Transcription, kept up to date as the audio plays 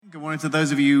Good morning to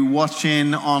those of you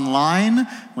watching online,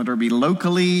 whether it be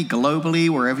locally, globally,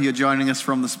 wherever you're joining us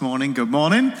from this morning. Good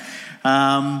morning.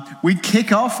 We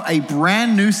kick off a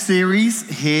brand new series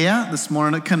here this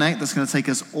morning at Connect that's going to take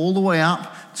us all the way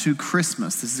up to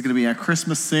Christmas. This is going to be our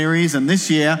Christmas series, and this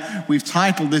year we've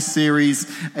titled this series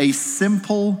A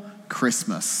Simple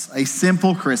Christmas. A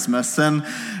Simple Christmas. And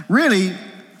really,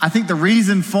 I think the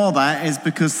reason for that is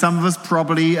because some of us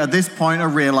probably at this point are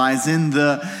realizing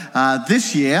that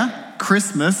this year,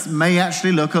 Christmas may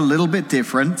actually look a little bit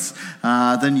different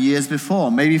than years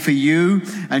before. Maybe for you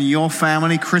and your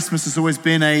family, Christmas has always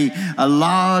been a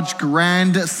large,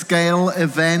 grand scale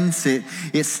event.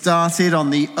 It started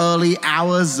on the early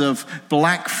hours of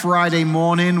Black Friday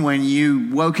morning when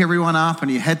you woke everyone up and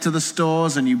you head to the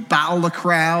stores and you battle the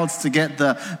crowds to get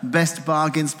the best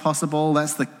bargains possible.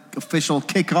 That's the official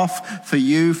kickoff for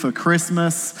you for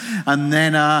Christmas. And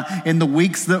then in the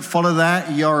weeks that follow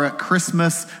that, you're at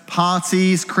Christmas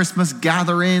parties, Christmas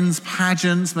gatherings,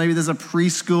 pageants. Maybe there's a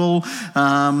preschool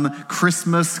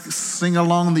Christmas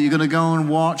sing-along that you're going to go and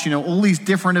watch. You know, all these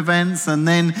different events. And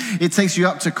then it takes you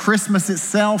up to Christmas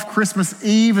itself. Christmas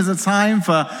Eve is a time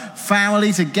for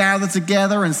family to gather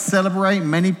together and celebrate.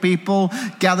 Many people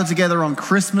gather together on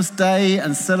Christmas Day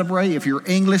and celebrate. If you're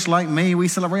English like me, we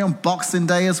celebrate on Boxing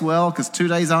Day as well, because 2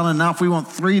 days aren't enough. We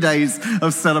want 3 days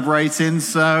of celebrating.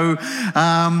 So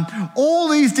all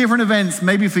these different events,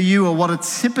 maybe for you, are what a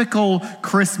typical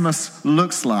Christmas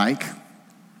looks like.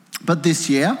 But this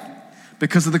year,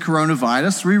 because of the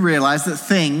coronavirus, we realize that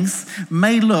things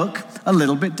may look a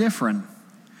little bit different.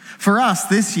 For us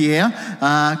this year,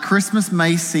 Christmas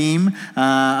may seem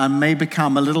and may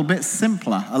become a little bit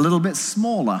simpler, a little bit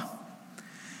smaller.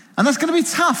 And that's going to be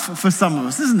tough for some of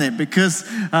us, isn't it? Because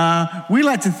we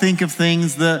like to think of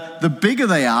things that the bigger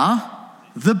they are,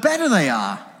 the better they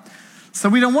are. So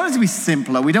we don't want it to be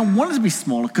simpler. We don't want it to be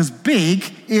smaller, because big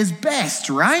is best,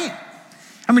 right?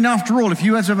 I mean, after all, if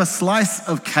you had to have a slice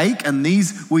of cake and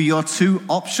these were your two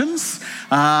options,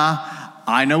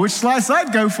 I know which slice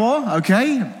I'd go for,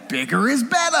 okay? Bigger is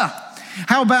better.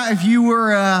 How about if you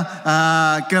were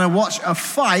going to watch a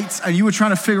fight and you were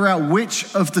trying to figure out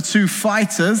which of the two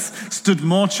fighters stood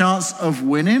more chance of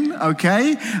winning,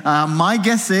 okay? My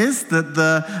guess is that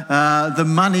the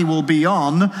money will be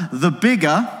on the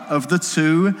bigger of the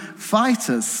two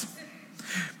fighters.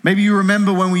 Maybe you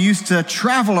remember when we used to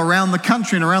travel around the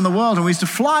country and around the world, and we used to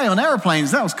fly on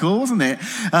airplanes. That was cool, wasn't it?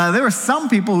 There are some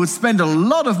people who would spend a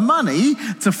lot of money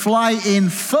to fly in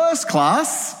first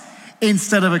class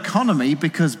instead of economy,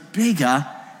 because bigger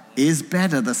is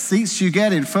better. The seats you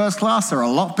get in first class are a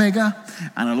lot bigger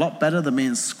and a lot better than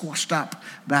being squashed up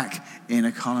back in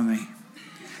economy.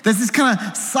 There's this kind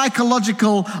of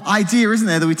psychological idea, isn't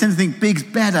there, that we tend to think big's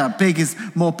better, big is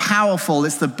more powerful,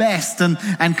 it's the best,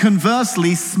 and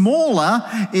conversely, smaller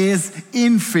is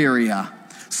inferior.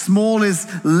 Small is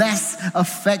less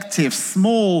effective.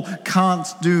 Small can't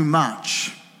do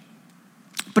much.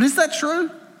 But is that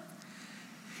true?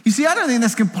 You see, I don't think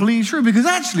that's completely true, because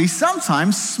actually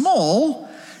sometimes small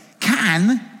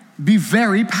can be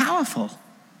very powerful.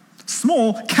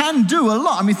 Small can do a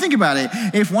lot. I mean, think about it.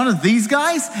 If one of these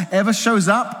guys ever shows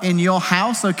up in your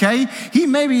house, okay, he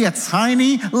may be a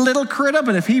tiny little critter,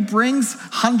 but if he brings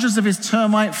hundreds of his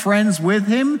termite friends with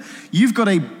him, you've got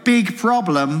a big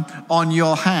problem on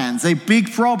your hands, a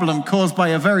big problem caused by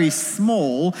a very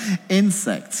small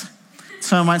insect.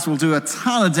 Termites will do a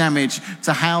ton of damage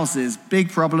to houses.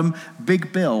 Big problem,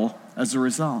 big bill as a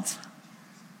result.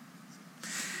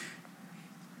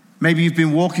 Maybe you've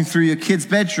been walking through your kid's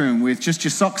bedroom with just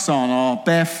your socks on or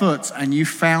barefoot, and you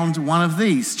found one of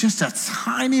these, just a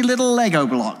tiny little Lego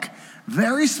block,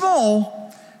 very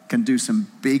small, can do some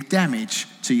big damage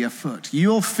to your foot.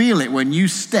 You'll feel it when you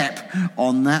step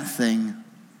on that thing.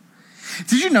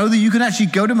 Did you know that you can actually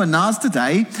go to Menards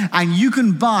today and you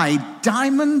can buy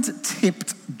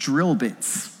diamond-tipped drill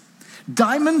bits?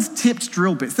 Diamond-tipped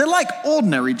drill bits. They're like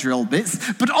ordinary drill bits,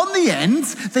 but on the end,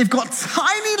 they've got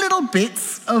tiny little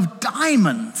bits of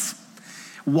diamonds.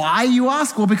 Why, you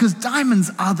ask? Well, because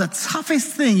diamonds are the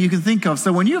toughest thing you can think of.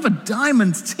 So when you have a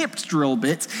diamond-tipped drill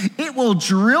bit, it will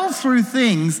drill through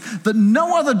things that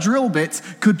no other drill bit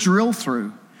could drill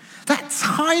through. That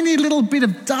tiny little bit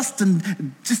of dust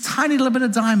and just tiny little bit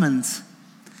of diamond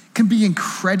can be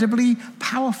incredibly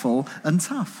powerful and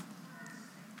tough.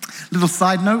 Little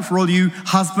side note for all you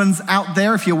husbands out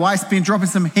there, if your wife's been dropping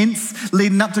some hints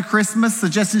leading up to Christmas,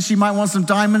 suggesting she might want some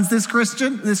diamonds this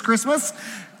Christmas,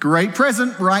 great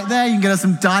present right there. You can get her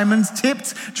some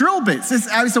diamond-tipped drill bits.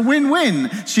 It's a win-win.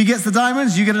 She gets the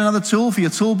diamonds, you get another tool for your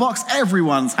toolbox.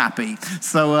 Everyone's happy.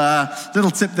 So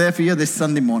little tip there for you this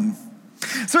Sunday morning.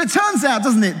 So it turns out,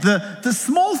 doesn't it, the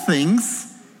small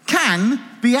things can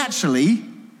be actually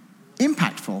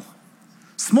impactful.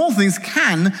 Small things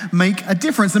can make a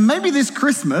difference. And maybe this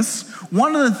Christmas,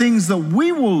 one of the things that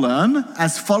we will learn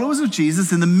as followers of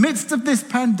Jesus in the midst of this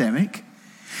pandemic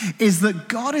is that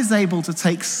God is able to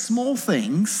take small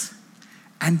things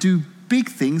and do big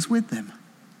things with them.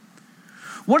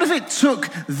 What if it took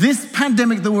this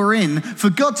pandemic that we're in for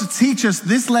God to teach us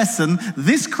this lesson,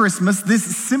 this Christmas,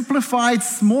 this simplified,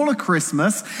 smaller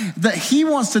Christmas, that he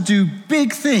wants to do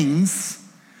big things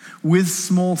with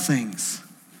small things?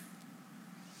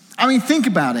 I mean, think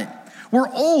about it. We're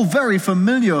all very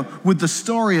familiar with the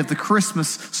story of the Christmas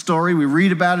story. We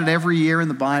read about it every year in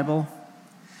the Bible.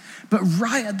 But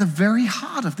right at the very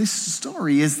heart of this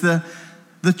story is the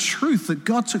truth that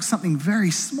God took something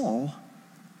very small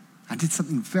and did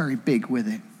something very big with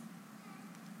it.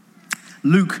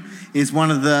 Luke is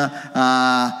one of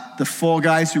the four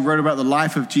guys who wrote about the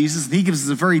life of Jesus, and he gives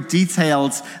us a very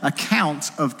detailed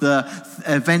account of the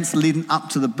events leading up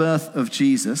to the birth of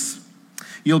Jesus.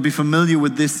 You'll be familiar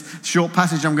with this short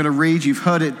passage I'm going to read. You've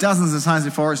heard it dozens of times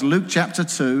before. It's Luke chapter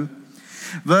 2.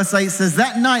 Verse 8 says,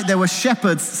 "That night there were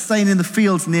shepherds staying in the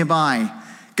fields nearby,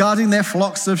 guarding their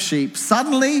flocks of sheep.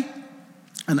 Suddenly,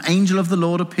 an angel of the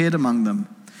Lord appeared among them,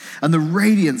 and the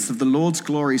radiance of the Lord's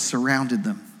glory surrounded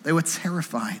them. They were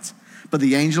terrified, but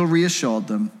the angel reassured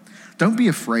them. 'Don't be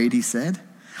afraid,' he said.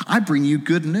 'I bring you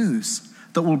good news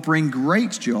that will bring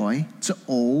great joy to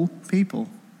all people.'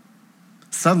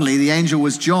 Suddenly, the angel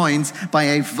was joined by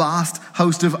a vast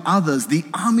host of others, the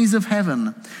armies of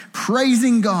heaven,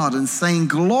 praising God and saying,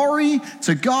 'Glory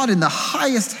to God in the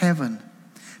highest heaven.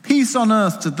 Peace on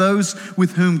earth to those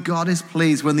with whom God is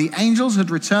pleased.' When the angels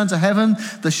had returned to heaven,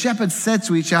 the shepherds said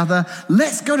to each other,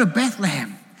 'Let's go to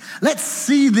Bethlehem. Let's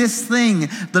see this thing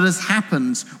that has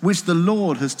happened, which the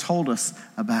Lord has told us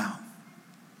about.'"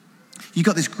 You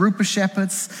got this group of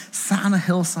shepherds sat on a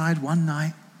hillside one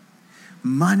night,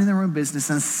 minding their own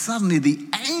business, and suddenly the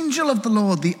angel of the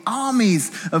Lord, the armies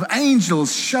of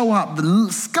angels show up.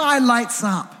 The sky lights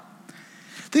up.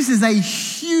 This is a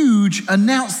huge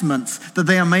announcement that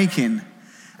they are making,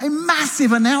 a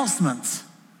massive announcement.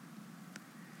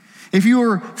 If you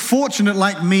were fortunate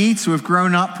like me to have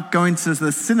grown up going to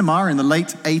the cinema in the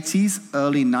late 80s,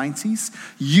 early 90s,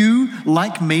 you,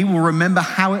 like me, will remember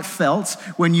how it felt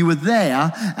when you were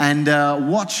there and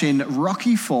watching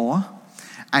Rocky IV,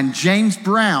 and James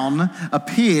Brown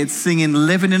appeared singing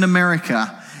 "Living in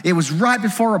America." It was right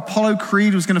before Apollo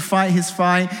Creed was going to fight his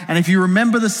fight. And if you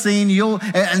remember the scene,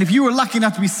 and if you were lucky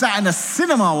enough to be sat in a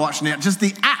cinema watching it, just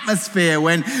the atmosphere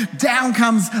when down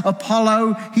comes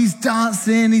Apollo, he's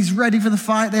dancing, he's ready for the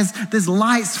fight. There's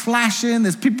lights flashing,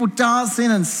 there's people dancing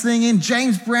and singing.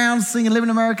 James Brown singing "Living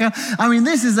in America." I mean,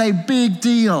 this is a big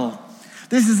deal.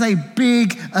 This is a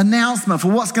big announcement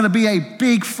for what's going to be a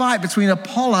big fight between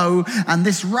Apollo and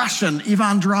this Russian,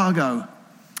 Ivan Drago.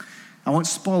 I won't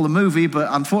spoil the movie, but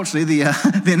unfortunately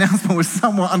the announcement was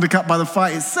somewhat undercut by the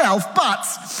fight itself. But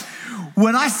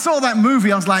when I saw that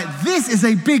movie, I was like, this is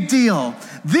a big deal.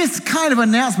 This kind of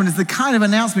announcement is the kind of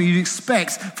announcement you'd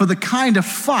expect for the kind of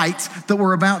fight that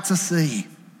we're about to see.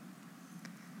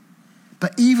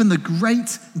 But even the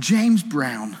great James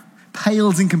Brown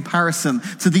pales in comparison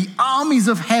to the armies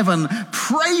of heaven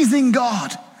praising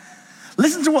God.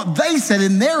 Listen to what they said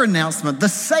in their announcement. "The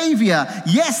Savior,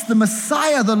 yes, the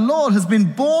Messiah, the Lord, has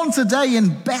been born today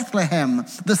in Bethlehem,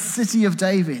 the city of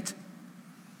David."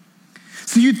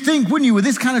 So you'd think, wouldn't you, with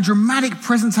this kind of dramatic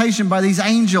presentation by these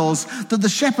angels, that the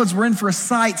shepherds were in for a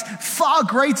sight far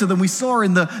greater than we saw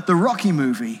in the Rocky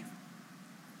movie.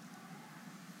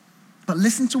 But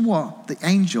listen to what the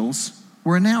angels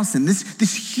were announcing.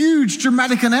 This huge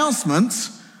dramatic announcement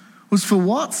was for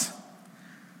what?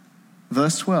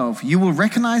 Verse 12, "You will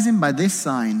recognize him by this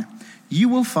sign. You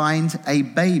will find a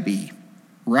baby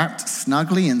wrapped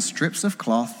snugly in strips of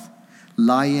cloth,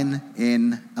 lying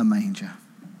in a manger."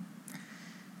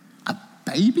 A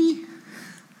baby?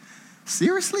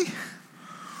 Seriously?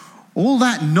 All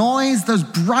that noise, those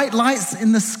bright lights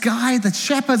in the sky, the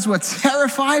shepherds were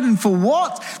terrified, and for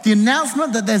what? The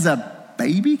announcement that there's a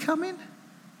baby coming?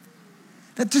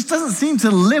 That just doesn't seem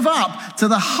to live up to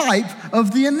the hype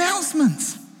of the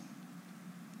announcement.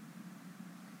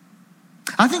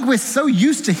 I think we're so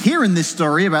used to hearing this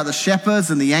story about the shepherds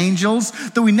and the angels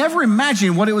that we never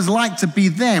imagine what it was like to be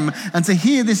them and to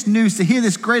hear this news, to hear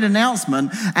this great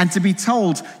announcement, and to be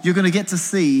told you're going to get to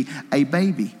see a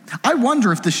baby. I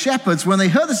wonder if the shepherds, when they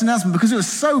heard this announcement, because it was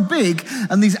so big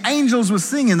and these angels were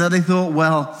singing, that they thought,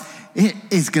 well, it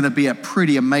is going to be a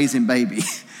pretty amazing baby.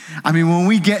 I mean, when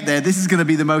we get there, this is going to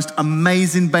be the most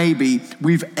amazing baby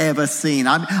we've ever seen.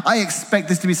 I expect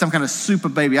this to be some kind of super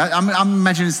baby. I'm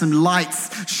imagining some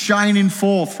lights shining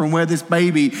forth from where this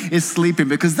baby is sleeping,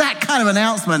 because that kind of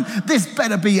announcement, this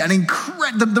better be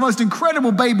the most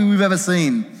incredible baby we've ever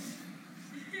seen.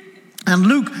 And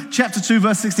Luke chapter 2,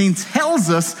 verse 16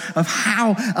 tells us of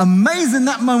how amazing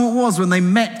that moment was when they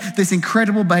met this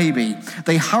incredible baby.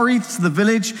 They hurried to the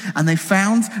village and they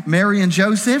found Mary and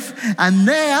Joseph, and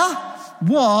there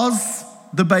was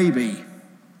the baby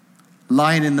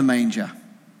lying in the manger.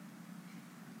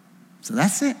 So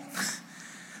that's it.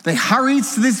 They hurried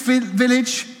to this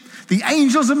village. The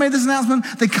angels have made this announcement.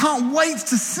 They can't wait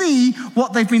to see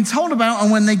what they've been told about,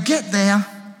 and when they get there,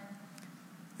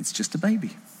 it's just a baby.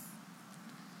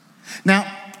 Now,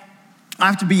 I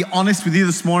have to be honest with you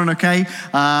this morning, okay?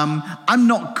 I'm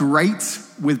not great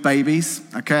with babies,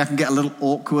 okay? I can get a little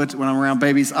awkward when I'm around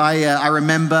babies. I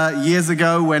remember years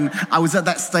ago when I was at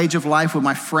that stage of life where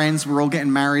my friends were all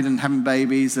getting married and having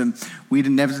babies, and we'd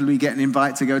inevitably get an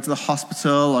invite to go to the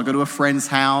hospital or go to a friend's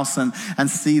house and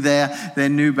see their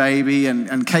new baby.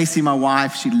 And Casey, my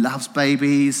wife, she loves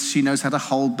babies. She knows how to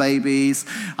hold babies.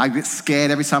 I get scared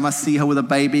every time I see her with a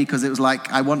baby because it was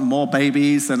like, I want more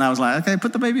babies. And I was like, okay,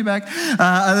 put the baby back. And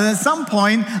at some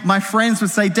point, my friends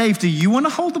would say, Dave, do you want to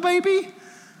hold the baby?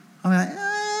 I'm like,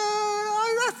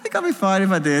 I think I'll be fine if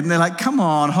I did. And they're like, come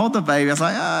on, hold the baby. I was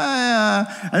like,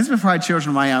 yeah. And this is before I had children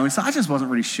of my own, so I just wasn't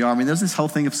really sure. I mean, there was this whole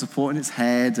thing of supporting its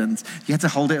head, and you had to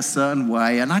hold it a certain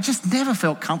way. And I just never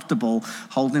felt comfortable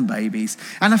holding babies.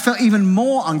 And I felt even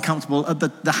more uncomfortable at the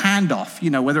handoff,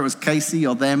 whether it was Casey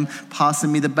or them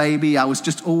passing me the baby. I was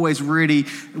just always really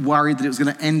worried that it was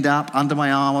going to end up under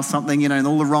my arm or something, in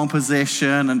all the wrong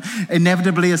position. And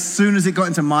inevitably, as soon as it got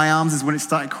into my arms is when it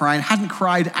started crying. Hadn't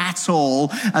cried at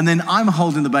all. And then I'm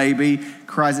holding the baby,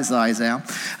 cries its eyes out.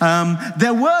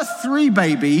 There were 3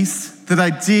 babies that I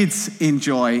did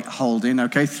enjoy holding,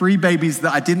 okay? 3 babies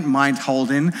that I didn't mind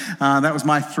holding. That was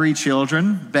my 3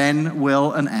 children, Ben,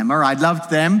 Will, and Emma. I loved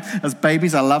them as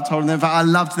babies. I loved holding them. I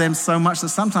loved them so much that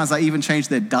sometimes I even changed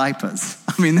their diapers.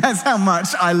 I mean, that's how much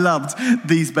I loved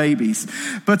these babies.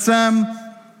 But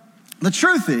the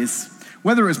truth is,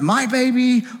 whether it was my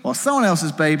baby or someone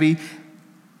else's baby,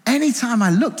 anytime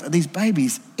I looked at these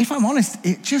babies, if I'm honest,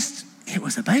 it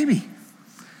was a baby.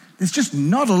 There's just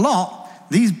not a lot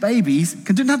these babies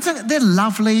can do. Now, they're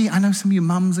lovely. I know some of you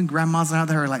mums and grandmas out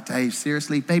there are like, Dave,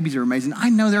 seriously, babies are amazing. I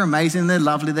know they're amazing. They're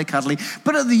lovely. They're cuddly.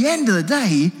 But at the end of the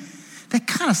day, they're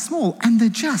kind of small, and they're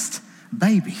just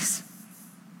babies.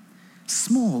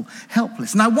 Small,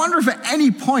 helpless. And I wonder if at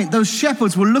any point those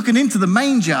shepherds were looking into the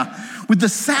manger with the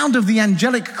sound of the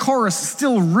angelic chorus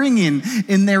still ringing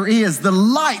in their ears, the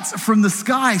light from the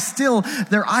sky still,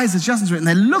 their eyes adjusting to it, and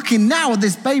they're looking now at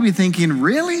this baby thinking,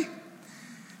 really?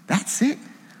 That's it?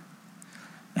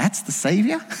 That's the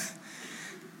Savior?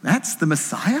 That's the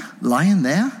Messiah lying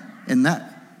there in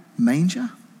that manger?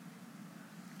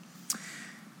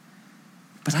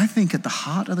 But I think at the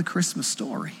heart of the Christmas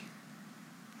story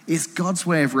is God's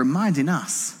way of reminding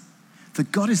us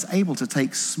that God is able to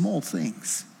take small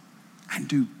things and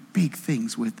do big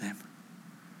things with them.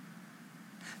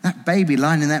 That baby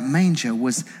lying in that manger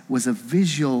was a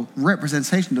visual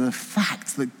representation of the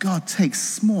fact that God takes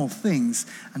small things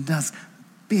and does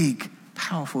big,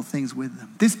 powerful things with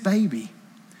them. This baby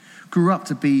grew up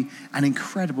to be an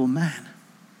incredible man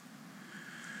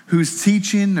whose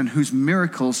teaching and whose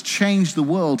miracles changed the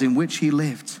world in which he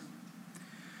lived,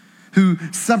 whose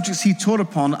subjects he taught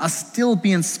upon are still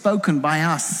being spoken by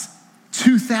us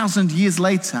 2,000 years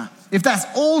later. If that's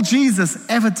all Jesus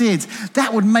ever did,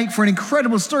 that would make for an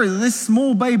incredible story that this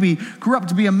small baby grew up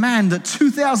to be a man that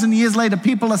 2,000 years later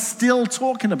people are still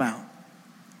talking about.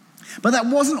 But that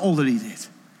wasn't all that he did.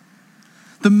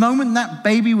 The moment that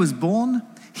baby was born,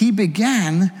 he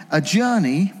began a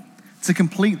journey to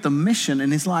complete the mission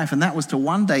in his life, and that was to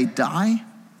one day die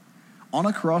on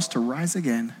a cross to rise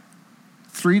again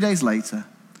 3 days later,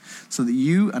 so that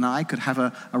you and I could have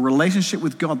a relationship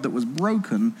with God that was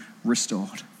broken,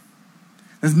 restored.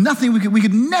 There's nothing we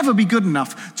could never be good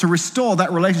enough to restore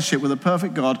that relationship with a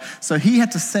perfect God. So he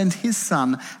had to send his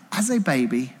son as a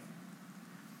baby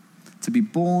to be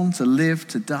born, to live,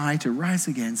 to die, to rise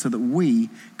again, so that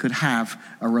we could have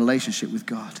a relationship with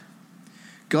God.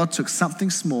 God took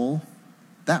something small,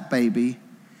 that baby,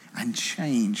 and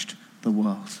changed the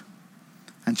world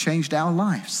and changed our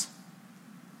lives.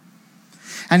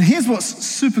 And here's what's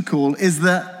super cool is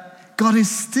that God is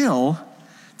still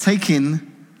taking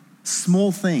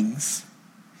small things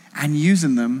and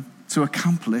using them to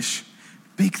accomplish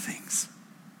big things.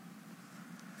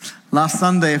 Last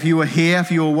Sunday, if you were here,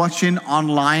 if you were watching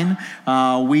online,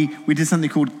 we did something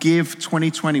called Give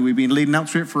 2020. We've been leading up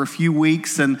to it for a few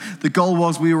weeks, and the goal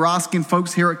was we were asking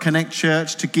folks here at Connect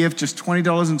Church to give just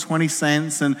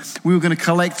 $20.20, and we were going to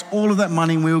collect all of that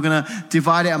money, and we were going to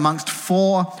divide it amongst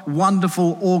 4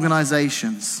 wonderful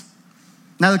organizations.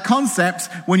 Now, the concept,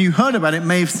 when you heard about it,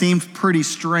 may have seemed pretty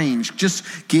strange. Just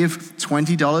give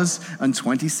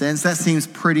 $20.20. That seems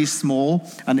pretty small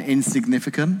and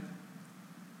insignificant.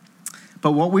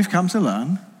 But what we've come to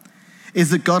learn is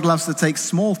that God loves to take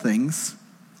small things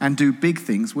and do big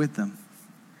things with them.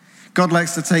 God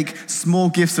likes to take small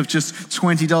gifts of just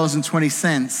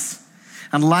 $20.20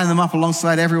 and line them up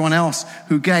alongside everyone else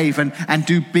who gave and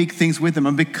do big things with them.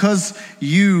 And because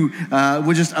you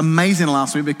were just amazing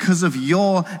last week, because of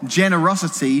your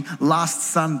generosity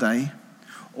last Sunday,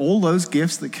 all those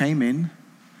gifts that came in,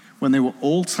 when they were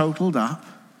all totaled up,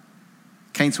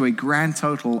 came to a grand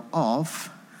total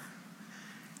of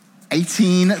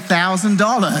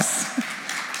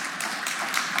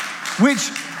 $18,000,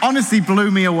 which honestly blew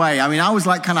me away. I mean, I was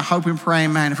like kind of hoping,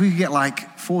 praying, man, if we could get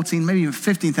like $14,000, maybe even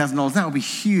 $15,000, that would be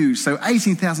huge. So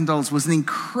 $18,000 was an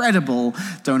incredible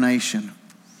donation.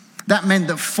 That meant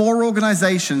that 4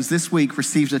 organizations this week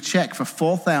received a check for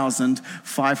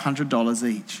 $4,500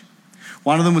 each.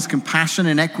 One of them was Compassion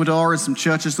in Ecuador and some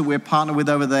churches that we're partnered with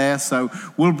over there. So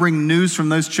we'll bring news from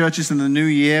those churches in the new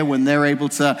year when they're able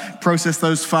to process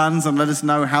those funds and let us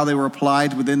know how they were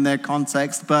applied within their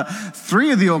context. But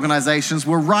 3 of the organizations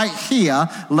were right here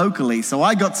locally. So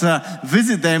I got to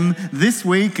visit them this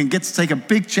week and get to take a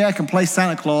big check and play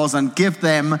Santa Claus and give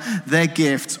them their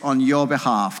gift on your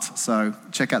behalf. So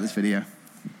check out this video.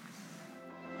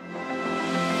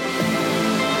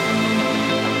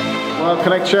 Well,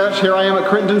 Connect Church, here I am at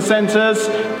Crittenden Centres.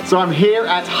 So I'm here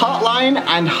at Heartline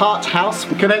and Heart House.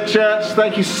 Connect Church,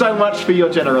 thank you so much for your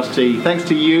generosity. Thanks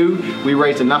to you, we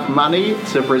raised enough money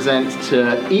to present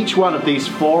to each one of these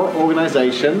 4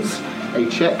 organizations a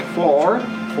check for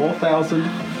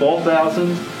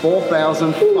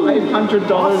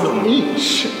 $4,500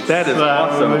 each. That is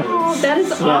awesome. Oh, that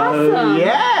is awesome.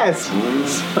 Yes.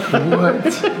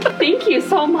 What? Thank you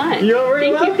so much. You're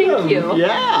very welcome. Thank you.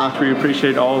 Yeah. We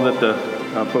appreciate all that the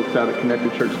folks out at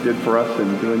Connected Church did for us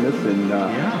in doing this. And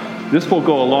this will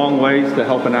go a long ways to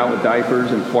helping out with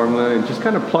diapers and formula and just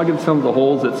kind of plugging some of the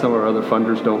holes that some of our other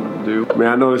funders don't do. Man,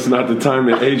 I know it's not the time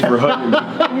and age for hugging.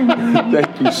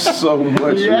 Thank you so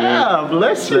much, man. Yeah,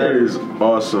 bless you. That is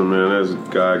awesome, man. That's a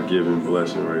God-given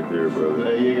blessing right there, brother.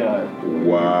 There you go.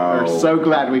 Wow. We're so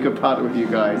glad we could partner with you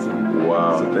guys.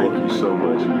 Wow, thank you so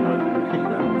much.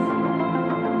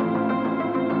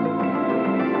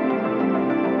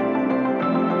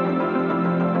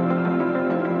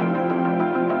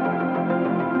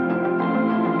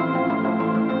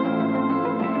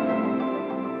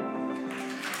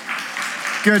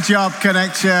 Good job,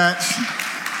 Connect Church.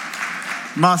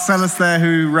 Marcellus there,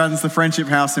 who runs the Friendship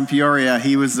House in Peoria,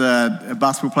 he was a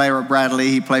basketball player at Bradley.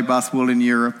 He played basketball in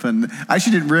Europe, and I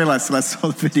actually didn't realize till I saw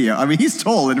the video. I mean, he's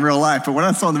tall in real life, but when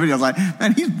I saw the video, I was like,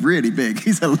 man, he's really big.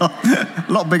 He's a lot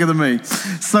bigger than me.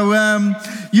 So,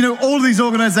 all of these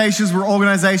organizations were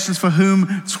organizations for whom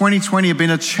 2020 had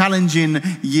been a challenging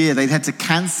year. They'd had to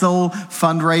cancel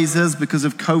fundraisers because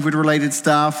of COVID-related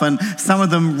stuff, and some of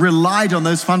them relied on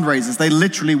those fundraisers. They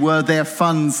literally were their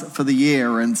funds for the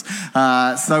year, and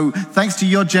so thanks to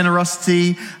your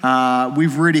generosity,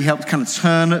 we've really helped kind of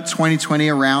turn 2020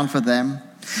 around for them.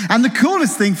 And the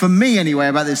coolest thing for me anyway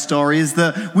about this story is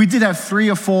that we did have 3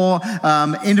 or 4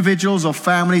 individuals or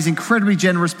families, incredibly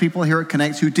generous people here at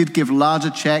Connect who did give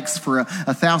larger checks for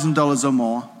 $1,000 or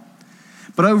more.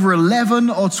 But over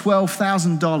 $11,000 or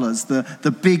 $12,000,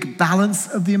 the big balance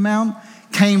of the amount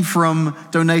came from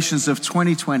donations of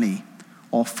 2020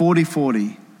 or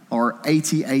 40-40 or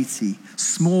 80-80,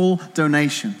 small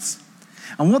donations.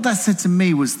 And what that said to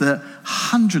me was that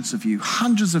hundreds of you,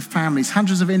 hundreds of families,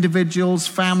 hundreds of individuals,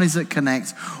 families that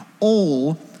connect,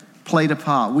 all played a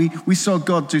part. We saw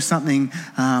God do something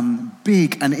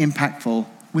big and impactful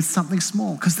with something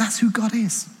small, because that's who God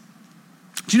is.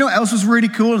 Do you know what else was really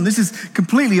cool? And this is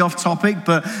completely off topic,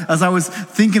 but as I was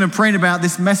thinking and praying about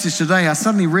this message today, I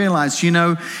suddenly realized,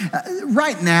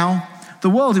 right now, the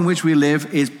world in which we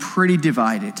live is pretty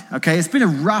divided, okay? It's been a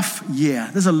rough year.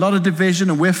 There's a lot of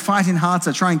division, and we're fighting hard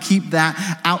to try and keep that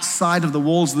outside of the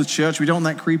walls of the church. We don't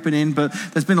want that creeping in, but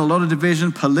there's been a lot of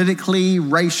division politically,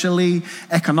 racially,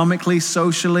 economically,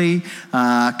 socially.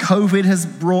 COVID has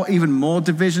brought even more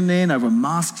division in over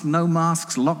masks, no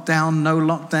masks, lockdown, no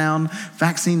lockdown,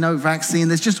 vaccine, no vaccine.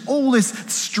 There's just all this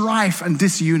strife and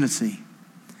disunity.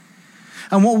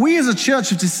 And what we as a church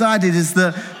have decided is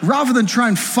that rather than try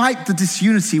and fight the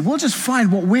disunity, we'll just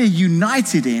find what we're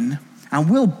united in and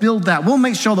we'll build that. We'll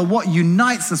make sure that what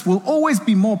unites us will always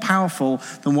be more powerful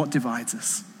than what divides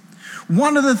us.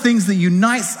 One of the things that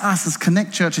unites us as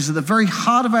Connect churches at the very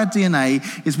heart of our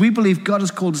DNA is we believe God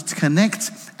has called us to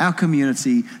connect our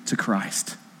community to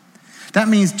Christ. That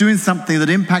means doing something that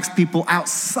impacts people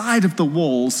outside of the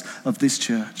walls of this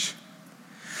church.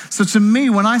 So to me,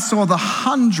 when I saw the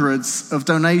hundreds of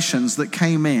donations that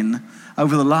came in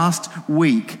over the last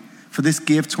week for this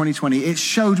Give 2020, it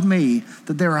showed me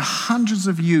that there are hundreds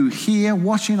of you here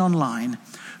watching online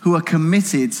who are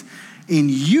committed in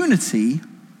unity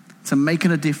to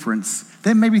making a difference.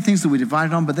 There may be things that we're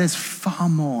divided on, but there's far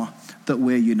more that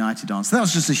we're united on. So that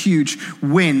was just a huge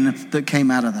win that came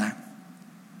out of that.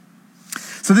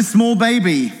 So this small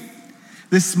baby,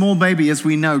 as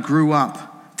we know, grew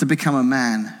up to become a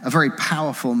man, a very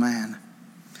powerful man.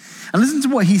 And listen to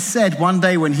what he said one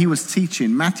day when he was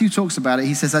teaching. Matthew talks about it.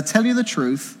 He says, I tell you the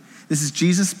truth. This is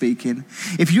Jesus speaking.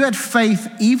 If you had faith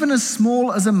even as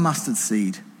small as a mustard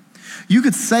seed, you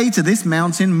could say to this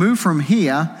mountain, move from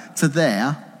here to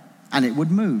there, and it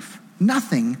would move.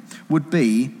 Nothing would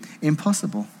be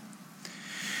impossible.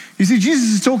 You see,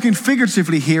 Jesus is talking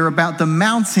figuratively here about the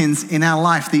mountains in our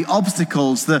life, the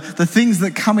obstacles, the things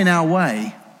that come in our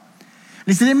way. And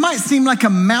he said, it might seem like a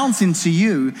mountain to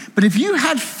you, but if you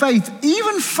had faith,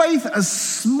 even faith as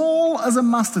small as a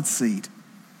mustard seed,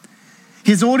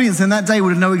 his audience in that day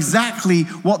would have known exactly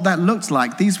what that looked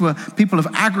like. These were people of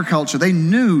agriculture. They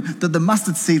knew that the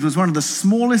mustard seed was one of the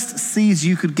smallest seeds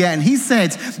you could get. And he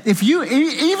said,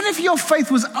 even if your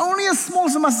faith was only as small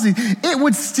as a mustard seed, it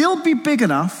would still be big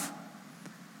enough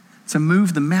to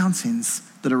move the mountains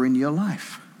that are in your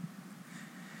life.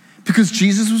 Because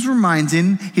Jesus was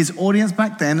reminding his audience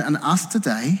back then and us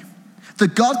today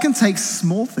that God can take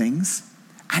small things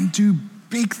and do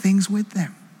big things with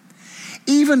them.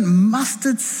 Even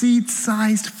mustard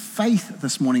seed-sized faith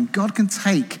this morning, God can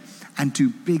take and do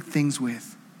big things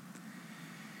with.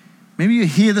 Maybe you're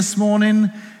here this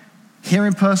morning, here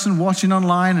in person, watching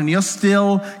online, and you're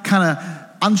still kind of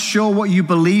unsure what you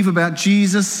believe about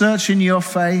Jesus, searching your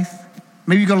faith.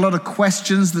 Maybe you've got a lot of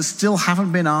questions that still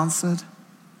haven't been answered.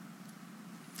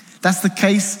 That's the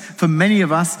case for many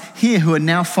of us here who are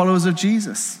now followers of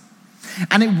Jesus.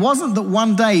 And it wasn't that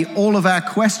one day all of our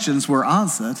questions were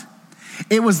answered.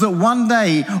 It was that one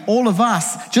day all of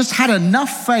us just had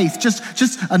enough faith,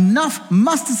 just enough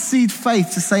mustard seed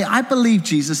faith to say, I believe,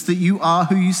 Jesus, that you are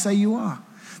who you say you are.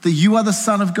 That you are the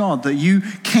Son of God, that you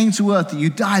came to earth, that you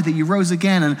died, that you rose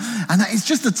again. And that it's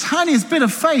just the tiniest bit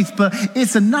of faith, but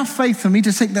it's enough faith for me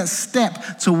to take that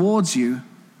step towards you.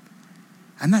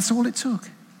 And that's all it took.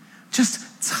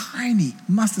 Just tiny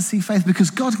mustard seed faith, because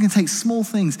God can take small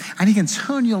things and he can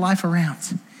turn your life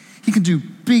around. He can do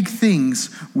big things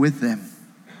with them.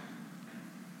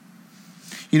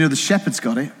 You know, the shepherds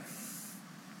got it.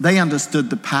 They understood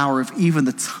the power of even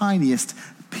the tiniest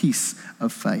piece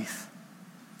of faith.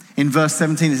 In verse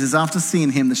 17, it says, after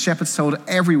seeing him, the shepherds told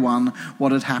everyone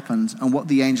what had happened and what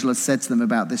the angel had said to them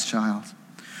about this child.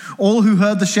 All who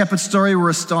heard the shepherd's story were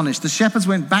astonished. The shepherds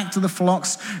went back to the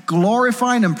flocks,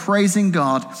 glorifying and praising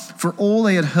God for all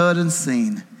they had heard and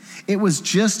seen. It was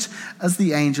just as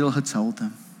the angel had told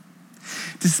them.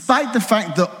 Despite the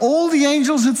fact that all the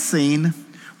angels had seen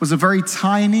was a very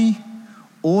tiny,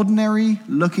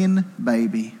 ordinary-looking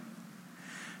baby,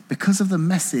 because of the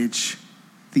message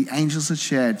the angels had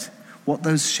shared, what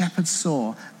those shepherds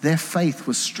saw, their faith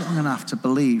was strong enough to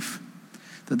believe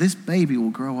that this baby will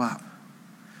grow up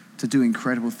to do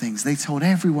incredible things. They told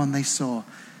everyone they saw,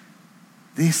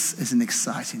 this is an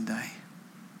exciting day.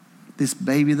 This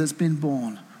baby that's been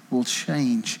born will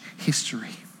change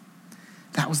history.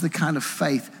 That was the kind of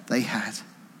faith they had.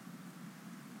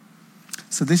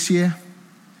 So this year,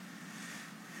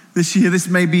 this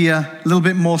may be a little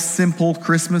bit more simple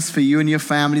Christmas for you and your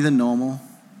family than normal.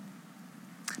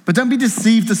 But don't be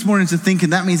deceived this morning into thinking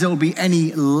that means it will be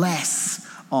any less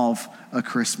of a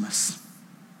Christmas.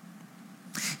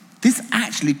 This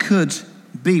actually could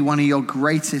be one of your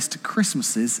greatest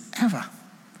Christmases ever.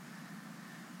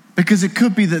 Because it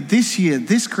could be that this year,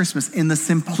 this Christmas, in the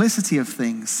simplicity of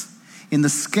things, in the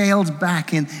scaled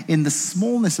back, in the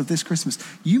smallness of this Christmas,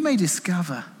 you may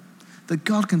discover that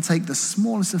God can take the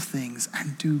smallest of things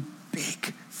and do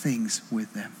big things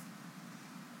with them.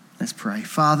 Let's pray.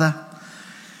 Father,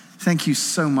 thank you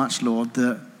so much, Lord,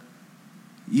 that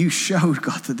you showed,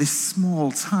 God, that this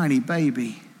small, tiny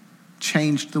baby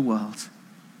changed the world.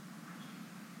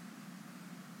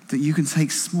 That you can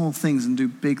take small things and do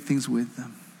big things with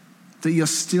them. that you're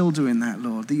still doing that,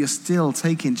 Lord, that you're still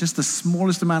taking just the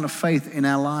smallest amount of faith in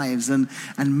our lives and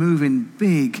moving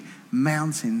big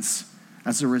mountains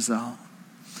as a result.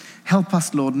 Help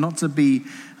us, Lord, not to be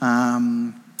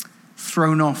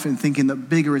thrown off in thinking that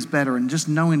bigger is better, and just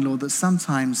knowing, Lord, that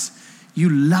sometimes you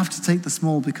love to take the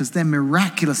small because then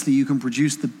miraculously you can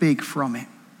produce the big from it.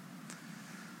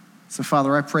 So,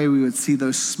 Father, I pray we would see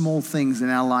those small things in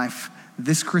our life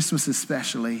this Christmas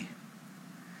especially,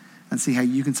 and see how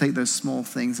you can take those small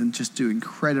things and just do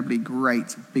incredibly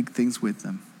great big things with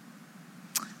them.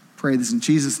 Pray this in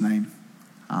Jesus' name.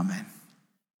 Amen.